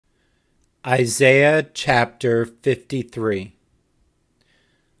Isaiah chapter 53.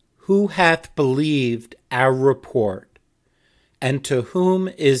 Who hath believed our report, and to whom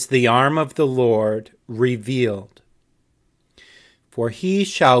is the arm of the Lord revealed? For he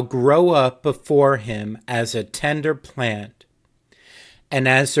shall grow up before him as a tender plant, and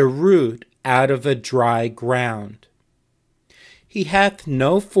as a root out of a dry ground. He hath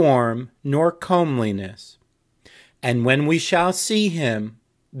no form nor comeliness, and when we shall see him,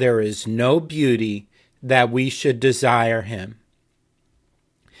 there is no beauty that we should desire him.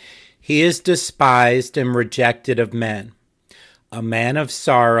 He is despised and rejected of men, a man of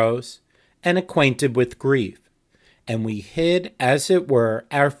sorrows and acquainted with grief, and we hid, as it were,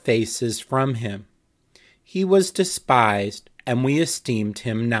 our faces from him. He was despised, and we esteemed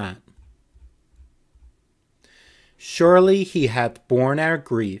him not. Surely he hath borne our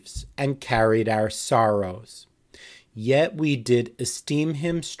griefs and carried our sorrows. Yet we did esteem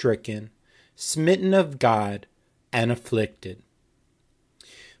him stricken, smitten of God, and afflicted.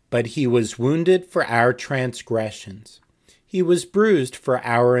 But he was wounded for our transgressions. He was bruised for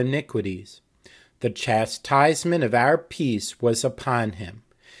our iniquities. The chastisement of our peace was upon him,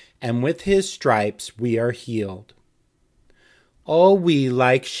 and with his stripes we are healed. All we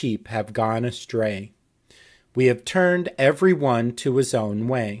like sheep have gone astray. We have turned every one to his own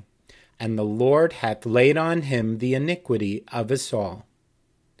way, and the Lord hath laid on him the iniquity of us all.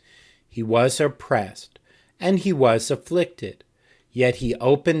 He was oppressed, and he was afflicted, yet he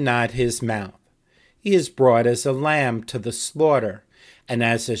opened not his mouth. He is brought as a lamb to the slaughter, and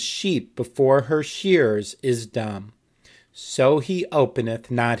as a sheep before her shearers is dumb, so he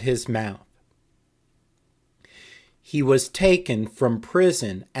openeth not his mouth. He was taken from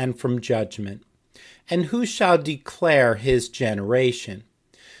prison and from judgment. And who shall declare his generation?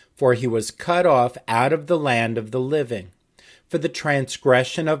 For he was cut off out of the land of the living. For the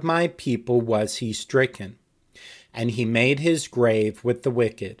transgression of my people was he stricken. And he made his grave with the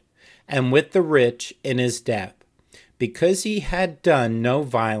wicked, and with the rich in his death, because he had done no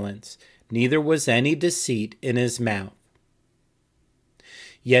violence, neither was any deceit in his mouth.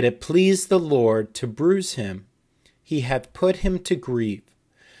 Yet it pleased the Lord to bruise him. He hath put him to grief.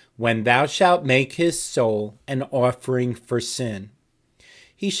 When thou shalt make his soul an offering for sin,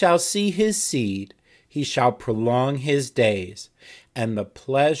 he shall see his seed, he shall prolong his days, and the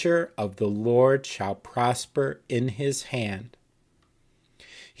pleasure of the Lord shall prosper in his hand.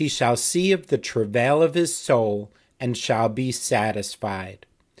 He shall see of the travail of his soul, and shall be satisfied.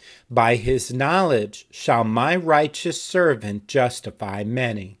 By his knowledge shall my righteous servant justify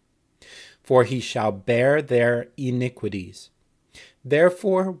many, for he shall bear their iniquities.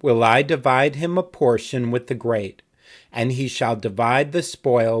 Therefore will I divide him a portion with the great, and he shall divide the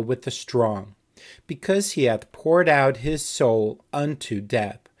spoil with the strong, because he hath poured out his soul unto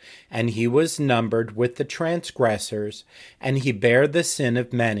death, and he was numbered with the transgressors, and he bare the sin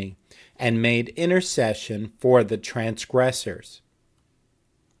of many, and made intercession for the transgressors.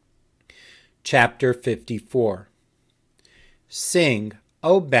 Chapter 54. Sing,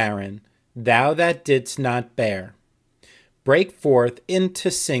 O barren, thou that didst not bear. Break forth into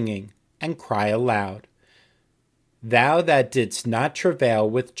singing, and cry aloud, thou that didst not travail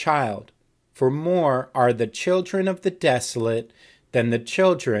with child, for more are the children of the desolate than the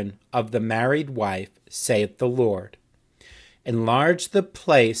children of the married wife, saith the Lord. Enlarge the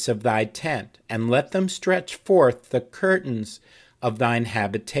place of thy tent, and let them stretch forth the curtains of thine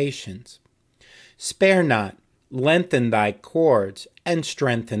habitations. Spare not, lengthen thy cords, and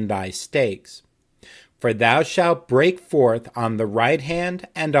strengthen thy stakes. For thou shalt break forth on the right hand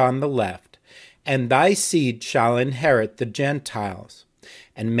and on the left, and thy seed shall inherit the Gentiles,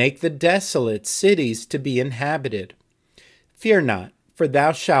 and make the desolate cities to be inhabited. Fear not, for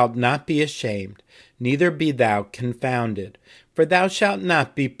thou shalt not be ashamed, neither be thou confounded, for thou shalt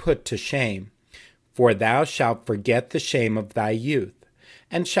not be put to shame. For thou shalt forget the shame of thy youth,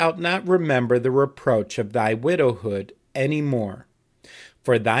 and shalt not remember the reproach of thy widowhood any more.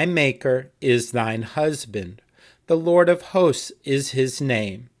 For thy Maker is thine husband, the Lord of hosts is his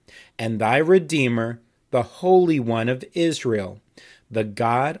name, and thy Redeemer, the Holy One of Israel, the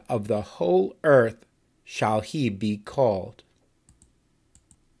God of the whole earth, shall he be called.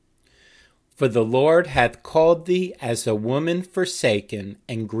 For the Lord hath called thee as a woman forsaken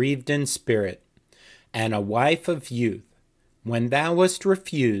and grieved in spirit, and a wife of youth, when thou wast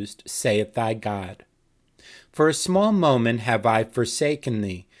refused, saith thy God. For a small moment have I forsaken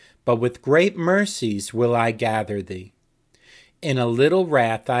thee, but with great mercies will I gather thee. In a little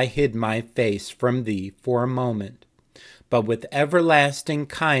wrath I hid my face from thee for a moment, but with everlasting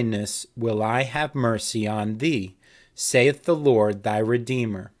kindness will I have mercy on thee, saith the Lord thy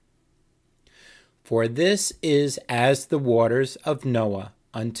Redeemer. For this is as the waters of Noah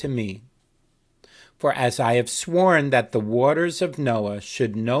unto me. For as I have sworn that the waters of Noah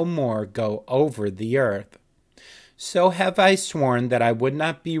should no more go over the earth, so have I sworn that I would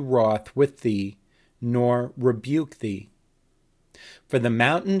not be wroth with thee, nor rebuke thee. For the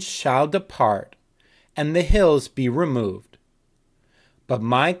mountains shall depart, and the hills be removed. But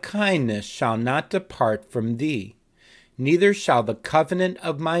my kindness shall not depart from thee, neither shall the covenant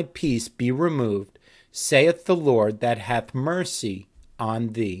of my peace be removed, saith the Lord that hath mercy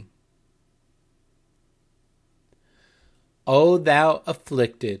on thee. O thou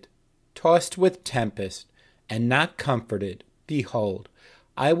afflicted, tossed with tempest, and not comforted, behold,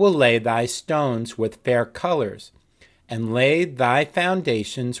 I will lay thy stones with fair colors, and lay thy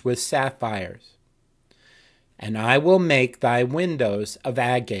foundations with sapphires. And I will make thy windows of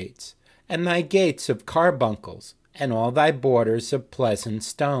agates, and thy gates of carbuncles, and all thy borders of pleasant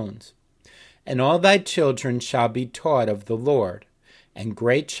stones. And all thy children shall be taught of the Lord, and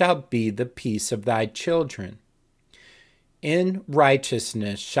great shall be the peace of thy children. In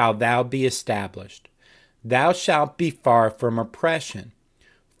righteousness shalt thou be established. Thou shalt be far from oppression,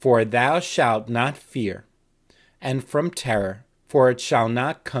 for thou shalt not fear, and from terror, for it shall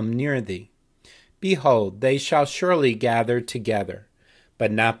not come near thee. Behold, they shall surely gather together,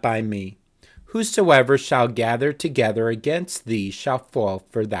 but not by me. Whosoever shall gather together against thee shall fall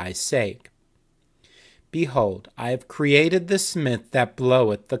for thy sake. Behold, I have created the smith that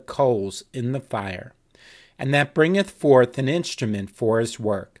bloweth the coals in the fire, and that bringeth forth an instrument for his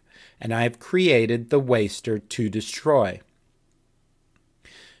work, and I have created the waster to destroy.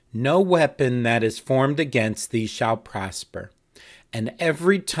 No weapon that is formed against thee shall prosper, and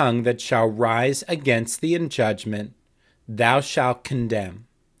every tongue that shall rise against thee in judgment thou shalt condemn.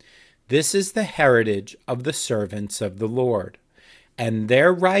 This is the heritage of the servants of the Lord, and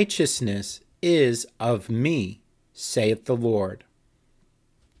their righteousness is of me, saith the Lord.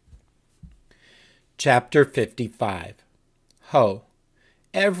 Chapter 55. Ho,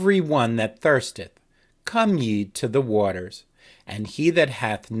 every one that thirsteth, come ye to the waters, and he that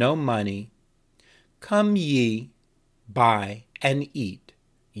hath no money, come ye, buy and eat.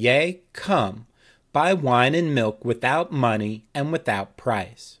 Yea, come, buy wine and milk without money and without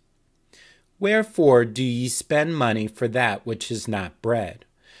price. Wherefore do ye spend money for that which is not bread,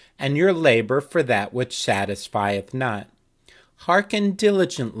 and your labor for that which satisfieth not? Hearken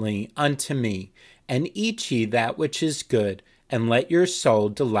diligently unto me, and eat ye that which is good, and let your soul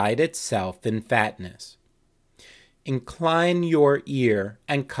delight itself in fatness. Incline your ear,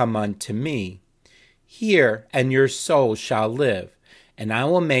 and come unto me. Hear, and your soul shall live, and I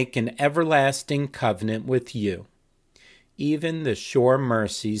will make an everlasting covenant with you, even the sure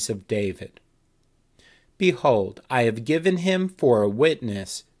mercies of David. Behold, I have given him for a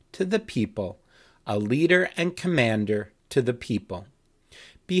witness to the people, a leader and commander to the people.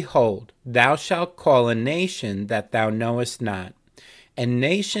 Behold, thou shalt call a nation that thou knowest not, and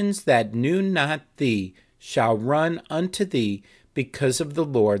nations that knew not thee shall run unto thee because of the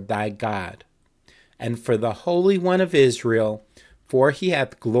Lord thy God, and for the Holy One of Israel, for he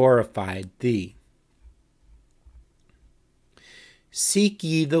hath glorified thee. Seek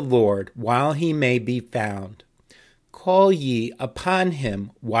ye the Lord while he may be found. Call ye upon him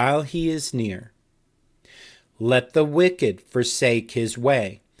while he is near. Let the wicked forsake his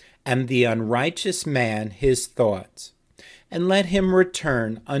way, and the unrighteous man his thoughts. And let him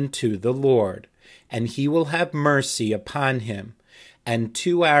return unto the Lord, and he will have mercy upon him, and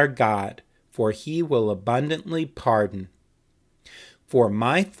to our God, for he will abundantly pardon. For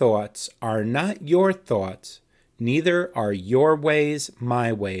my thoughts are not your thoughts, neither are your ways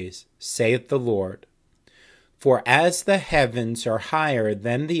my ways, saith the Lord. For as the heavens are higher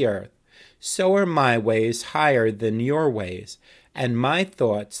than the earth, so are my ways higher than your ways, and my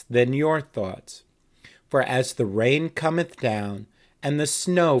thoughts than your thoughts. For as the rain cometh down, and the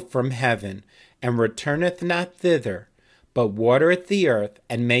snow from heaven, and returneth not thither, but watereth the earth,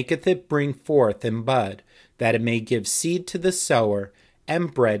 and maketh it bring forth and bud, that it may give seed to the sower,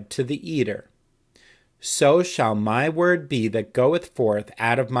 and bread to the eater, so shall my word be that goeth forth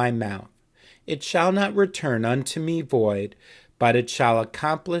out of my mouth. It shall not return unto me void, but it shall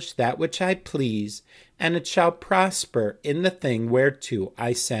accomplish that which I please, and it shall prosper in the thing whereto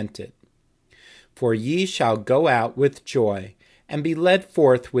I sent it. For ye shall go out with joy, and be led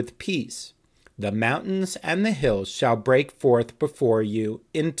forth with peace. The mountains and the hills shall break forth before you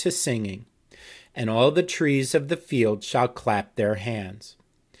into singing, and all the trees of the field shall clap their hands.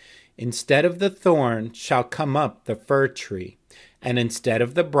 Instead of the thorn shall come up the fir tree, and instead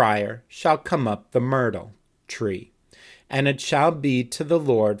of the brier shall come up the myrtle tree. And it shall be to the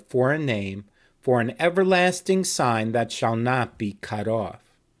Lord for a name, for an everlasting sign that shall not be cut off.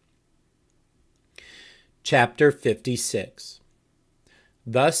 Chapter 56.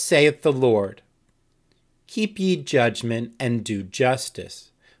 Thus saith the Lord, Keep ye judgment and do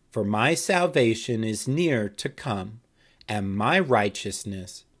justice, for my salvation is near to come, and my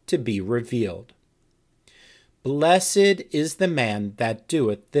righteousness to be revealed. Blessed is the man that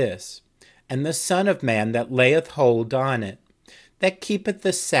doeth this, and the Son of Man that layeth hold on it, that keepeth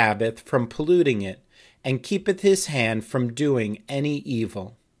the Sabbath from polluting it, and keepeth his hand from doing any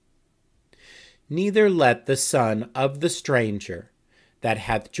evil. Neither let the son of the stranger, that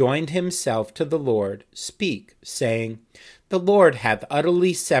hath joined himself to the Lord, speak, saying, The Lord hath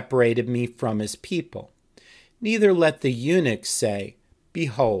utterly separated me from his people. Neither let the eunuch say,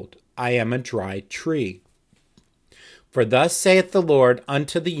 Behold, I am a dry tree. For thus saith the Lord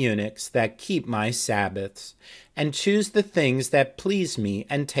unto the eunuchs that keep my Sabbaths, and choose the things that please me,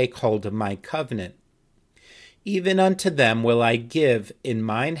 and take hold of my covenant. Even unto them will I give in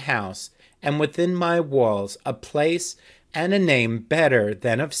mine house and within my walls a place and a name better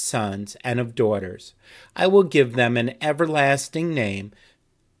than of sons and of daughters. I will give them an everlasting name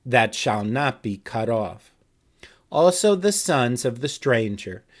that shall not be cut off. Also the sons of the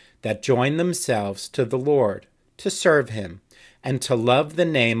stranger that join themselves to the Lord, to serve him, and to love the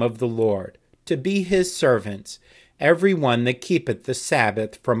name of the Lord, to be his servants, every one that keepeth the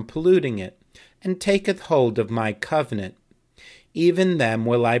Sabbath from polluting it, and taketh hold of my covenant. Even them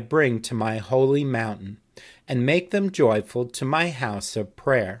will I bring to my holy mountain, and make them joyful to my house of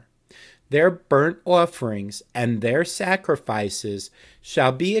prayer. Their burnt offerings and their sacrifices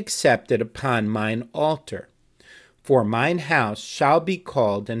shall be accepted upon mine altar. For mine house shall be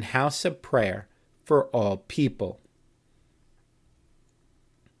called an house of prayer for all people.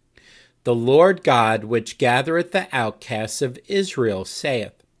 The Lord God, which gathereth the outcasts of Israel,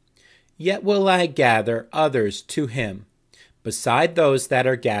 saith, Yet will I gather others to him, beside those that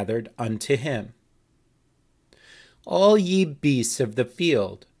are gathered unto him. All ye beasts of the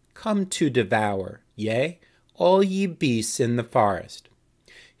field, come to devour, yea, all ye beasts in the forest.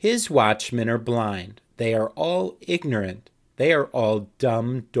 His watchmen are blind, they are all ignorant, they are all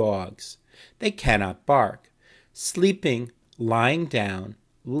dumb dogs. They cannot bark, sleeping, lying down,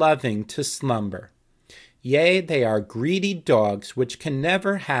 loving to slumber. Yea, they are greedy dogs which can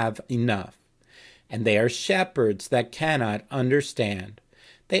never have enough. And they are shepherds that cannot understand.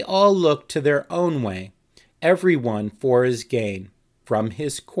 They all look to their own way, every one for his gain, from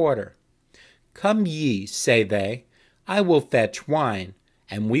his quarter. Come ye, say they, I will fetch wine,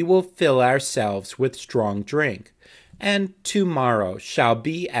 and we will fill ourselves with strong drink, and tomorrow shall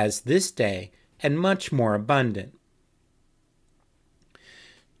be as this day, and much more abundant.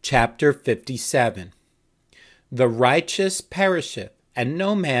 Chapter 57. The righteous perisheth, and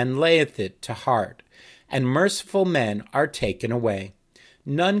no man layeth it to heart, and merciful men are taken away,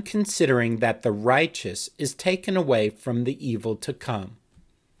 none considering that the righteous is taken away from the evil to come.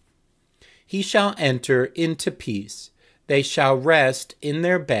 He shall enter into peace, they shall rest in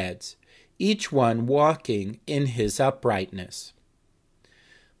their beds, each one walking in his uprightness.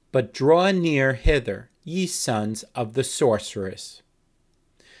 But draw near hither, ye sons of the sorceress,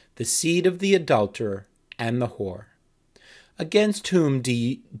 the seed of the adulterer and the whore. Against whom do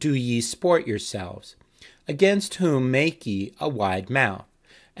ye sport yourselves? Against whom make ye a wide mouth,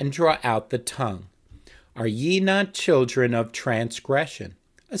 and draw out the tongue? Are ye not children of transgression,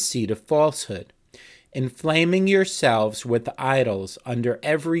 a seed of falsehood, inflaming yourselves with idols under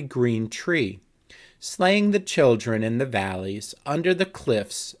every green tree, slaying the children in the valleys, under the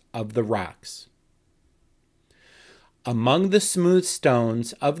cliffs of the rocks? Among the smooth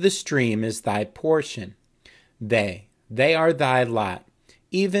stones of the stream is thy portion. They are thy lot.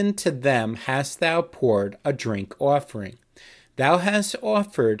 Even to them hast thou poured a drink offering. Thou hast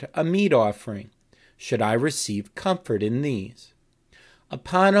offered a meat offering. Should I receive comfort in these?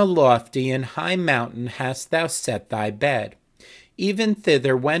 Upon a lofty and high mountain hast thou set thy bed. Even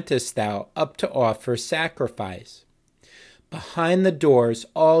thither wentest thou up to offer sacrifice. Behind the doors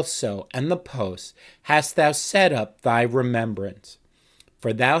also and the posts hast thou set up thy remembrance.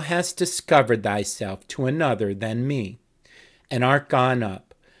 For thou hast discovered thyself to another than me, and art gone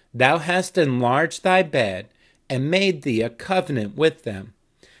up. Thou hast enlarged thy bed, and made thee a covenant with them.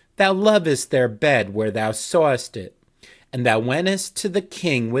 Thou lovest their bed where thou sawest it, and thou wentest to the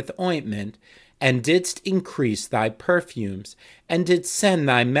king with ointment, and didst increase thy perfumes, and didst send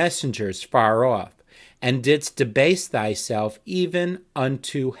thy messengers far off, and didst debase thyself even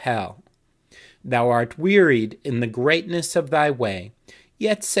unto hell. Thou art wearied in the greatness of thy way,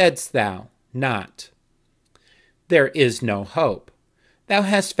 yet saidst thou not, There is no hope. Thou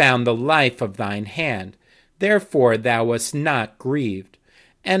hast found the life of thine hand, therefore thou wast not grieved.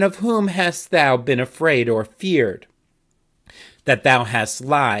 And of whom hast thou been afraid or feared? That thou hast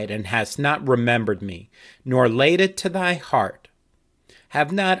lied, and hast not remembered me, nor laid it to thy heart.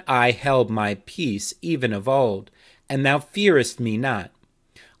 Have not I held my peace even of old, and thou fearest me not?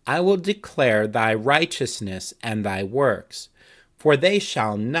 I will declare thy righteousness and thy works, for they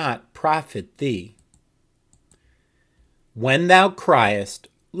shall not profit thee. When thou criest,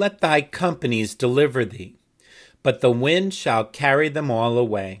 let thy companies deliver thee, but the wind shall carry them all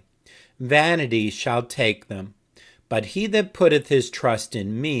away. Vanity shall take them. But he that putteth his trust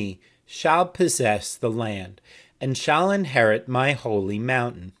in me shall possess the land, and shall inherit my holy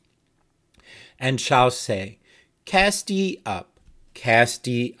mountain. And shall say, Cast ye up,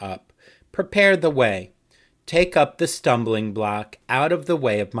 prepare the way, take up the stumbling block out of the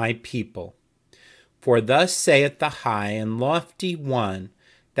way of my people. For thus saith the high and lofty one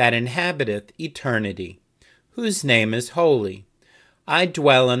that inhabiteth eternity, whose name is holy. I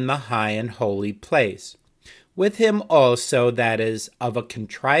dwell in the high and holy place, with him also that is of a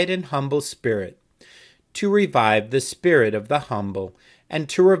contrite and humble spirit, to revive the spirit of the humble, and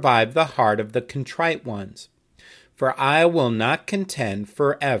to revive the heart of the contrite ones. For I will not contend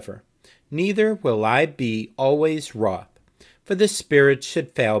forever, neither will I be always wroth, for the spirit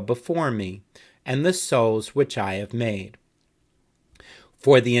should fail before me, and the souls which I have made.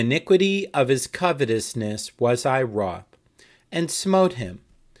 For the iniquity of his covetousness was I wroth, and smote him.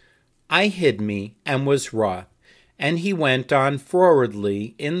 I hid me, and was wroth, and he went on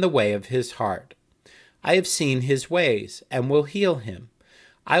forwardly in the way of his heart. I have seen his ways, and will heal him.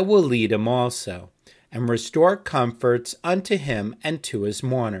 I will lead him also, and restore comforts unto him and to his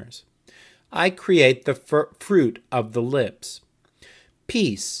mourners. I create the fruit of the lips.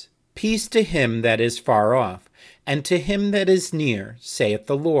 Peace, peace to him that is far off, and to him that is near, saith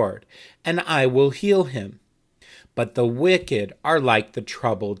the Lord, and I will heal him. But the wicked are like the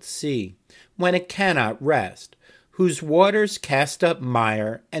troubled sea, when it cannot rest, whose waters cast up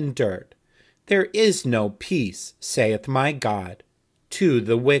mire and dirt. There is no peace, saith my God, to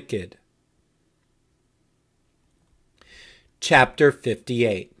the wicked. Chapter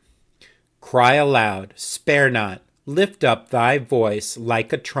 58. Cry aloud, spare not, lift up thy voice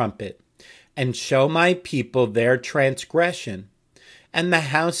like a trumpet, and show my people their transgression, and the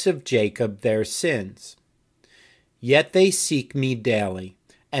house of Jacob their sins. Yet they seek me daily,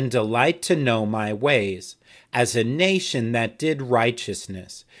 and delight to know my ways, as a nation that did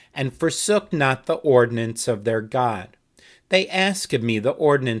righteousness, and forsook not the ordinance of their God. They ask of me the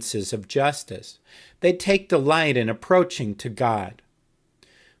ordinances of justice. They take delight in approaching to God.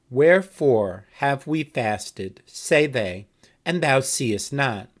 Wherefore have we fasted, say they, and thou seest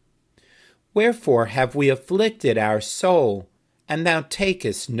not? Wherefore have we afflicted our soul, and thou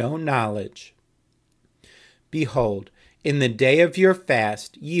takest no knowledge? Behold, in the day of your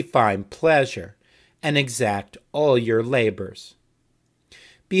fast ye find pleasure, and exact all your labors.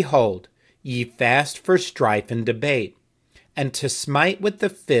 Behold, ye fast for strife and debate, and to smite with the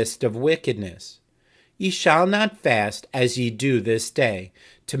fist of wickedness. Ye shall not fast as ye do this day,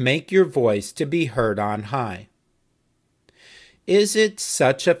 to make your voice to be heard on high. Is it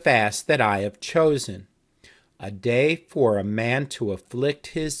such a fast that I have chosen, a day for a man to afflict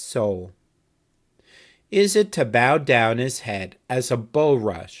his soul? Is it to bow down his head as a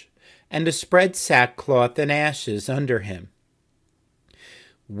bulrush, and to spread sackcloth and ashes under him?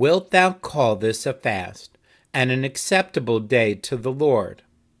 Wilt thou call this a fast, and an acceptable day to the Lord?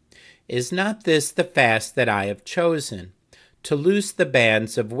 Is not this the fast that I have chosen, to loose the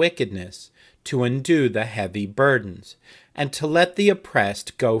bands of wickedness, to undo the heavy burdens, and to let the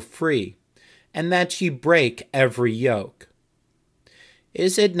oppressed go free, and that ye break every yoke?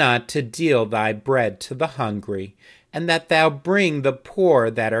 Is it not to deal thy bread to the hungry, and that thou bring the poor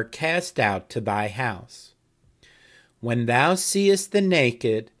that are cast out to thy house? When thou seest the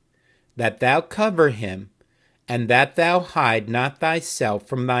naked, that thou cover him, and that thou hide not thyself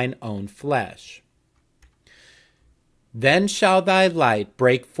from thine own flesh. Then shall thy light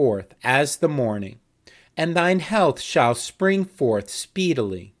break forth as the morning, and thine health shall spring forth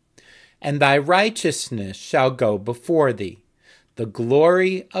speedily, and thy righteousness shall go before thee. The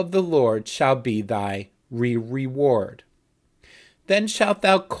glory of the Lord shall be thy reward. Then shalt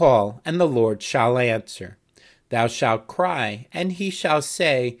thou call, and the Lord shall answer. Thou shalt cry, and he shall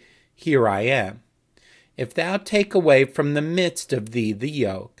say, Here I am. If thou take away from the midst of thee the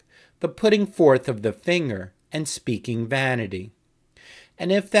yoke, the putting forth of the finger, and speaking vanity.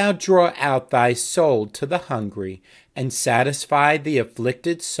 And if thou draw out thy soul to the hungry, and satisfy the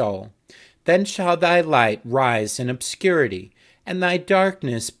afflicted soul, then shall thy light rise in obscurity, and thy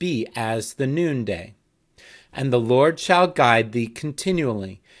darkness be as the noonday. And the Lord shall guide thee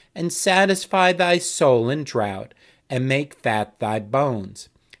continually, and satisfy thy soul in drought, and make fat thy bones.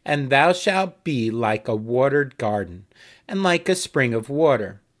 And thou shalt be like a watered garden, and like a spring of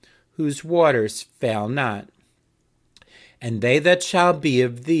water, whose waters fail not. And they that shall be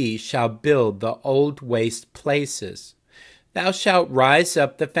of thee shall build the old waste places. Thou shalt rise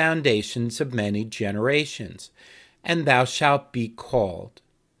up the foundations of many generations, and thou shalt be called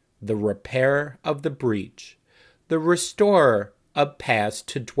the repairer of the breach, the restorer of paths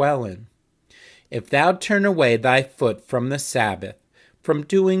to dwell in. If thou turn away thy foot from the Sabbath, from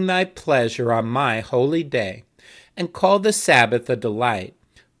doing thy pleasure on my holy day, and call the Sabbath a delight,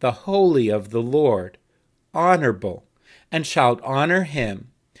 the holy of the Lord, honorable, and shalt honor him,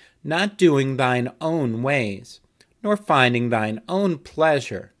 not doing thine own ways, nor finding thine own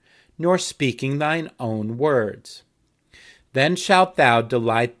pleasure, nor speaking thine own words. Then shalt thou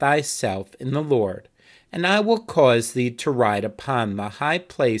delight thyself in the Lord, and I will cause thee to ride upon the high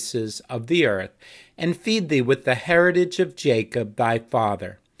places of the earth, and feed thee with the heritage of Jacob thy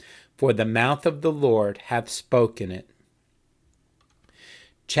father, for the mouth of the Lord hath spoken it.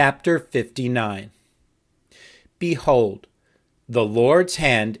 Chapter 59. Behold, the Lord's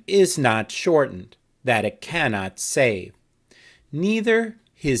hand is not shortened, that it cannot save, neither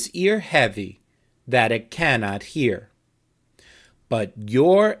his ear heavy, that it cannot hear. But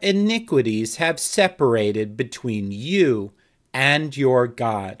your iniquities have separated between you and your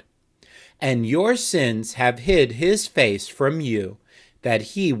God, and your sins have hid his face from you, that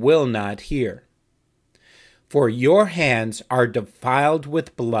he will not hear. For your hands are defiled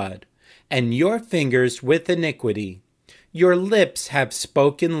with blood, and your fingers with iniquity. Your lips have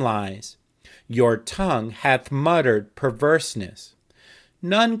spoken lies. Your tongue hath muttered perverseness.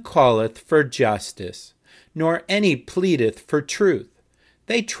 None calleth for justice, nor any pleadeth for truth.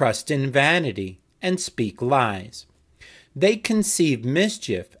 They trust in vanity, and speak lies. They conceive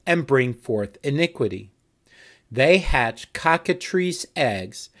mischief, and bring forth iniquity. They hatch cockatrice'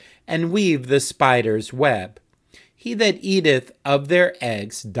 eggs, and weave the spider's web. He that eateth of their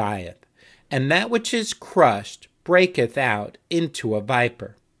eggs dieth, and that which is crushed breaketh out into a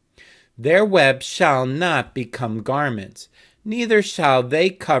viper. Their web shall not become garments, neither shall they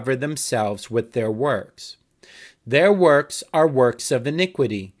cover themselves with their works. Their works are works of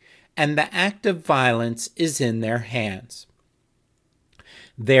iniquity, and the act of violence is in their hands.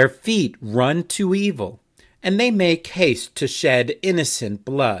 Their feet run to evil, and they make haste to shed innocent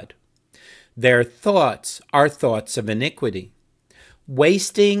blood. Their thoughts are thoughts of iniquity.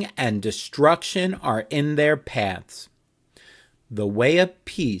 Wasting and destruction are in their paths. The way of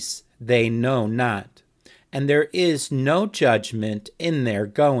peace they know not, and there is no judgment in their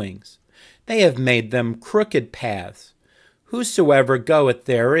goings. They have made them crooked paths. Whosoever goeth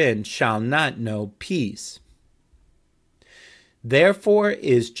therein shall not know peace. Therefore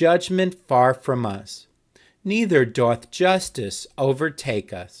is judgment far from us, neither doth justice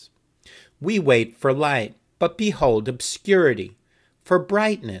overtake us. We wait for light, but behold obscurity, for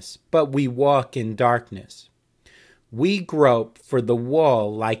brightness, but we walk in darkness. We grope for the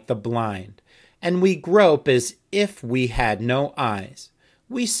wall like the blind, and we grope as if we had no eyes.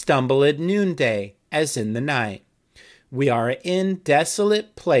 We stumble at noonday as in the night. We are in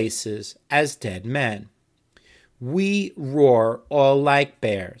desolate places as dead men. We roar all like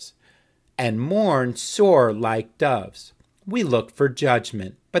bears, and mourn sore like doves. We look for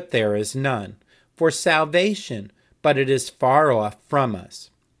judgment, but there is none, for salvation, but it is far off from us.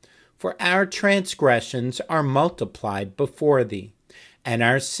 For our transgressions are multiplied before thee, and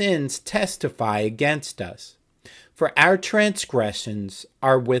our sins testify against us. For our transgressions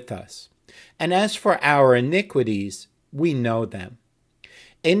are with us, and as for our iniquities, we know them.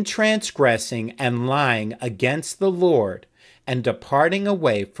 In transgressing and lying against the Lord, and departing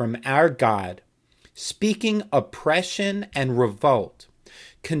away from our God, speaking oppression and revolt,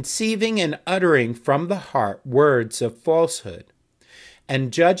 conceiving and uttering from the heart words of falsehood.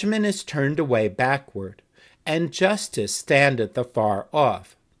 And judgment is turned away backward, and justice standeth afar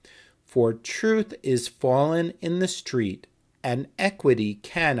off. For truth is fallen in the street, and equity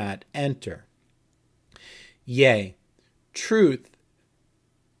cannot enter. Yea, truth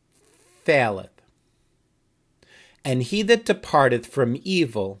faileth. And he that departeth from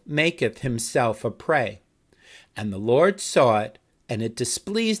evil maketh himself a prey. And the Lord saw it, and it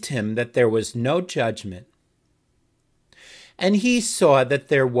displeased him that there was no judgment. And he saw that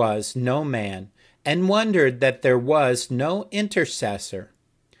there was no man, and wondered that there was no intercessor.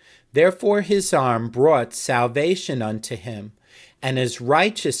 Therefore his arm brought salvation unto him, and his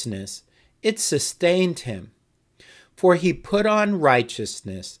righteousness, it sustained him. For he put on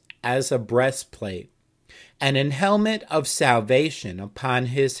righteousness as a breastplate, and an helmet of salvation upon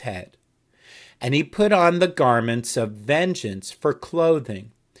his head. And he put on the garments of vengeance for clothing,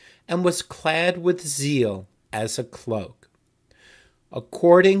 and was clad with zeal as a cloak.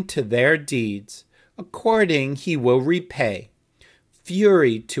 According to their deeds, according he will repay,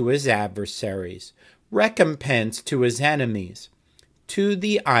 fury to his adversaries, recompense to his enemies. To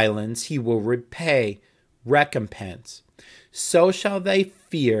the islands he will repay recompense. So shall they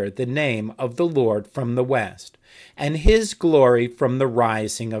fear the name of the Lord from the west, and his glory from the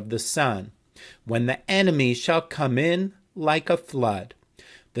rising of the sun. When the enemy shall come in like a flood,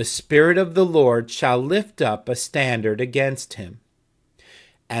 the Spirit of the Lord shall lift up a standard against him.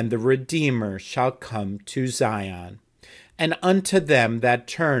 And the Redeemer shall come to Zion, and unto them that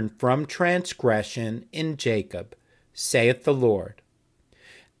turn from transgression in Jacob, saith the Lord.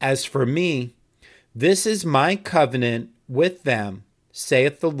 As for me, this is my covenant with them,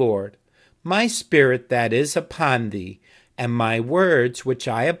 saith the Lord, my spirit that is upon thee, and my words which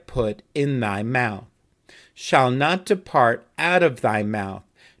I have put in thy mouth, shall not depart out of thy mouth,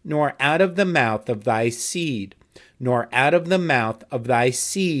 nor out of the mouth of thy seed, nor out of the mouth of thy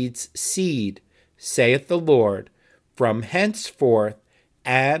seed's seed, saith the Lord, from henceforth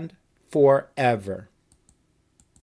and forever.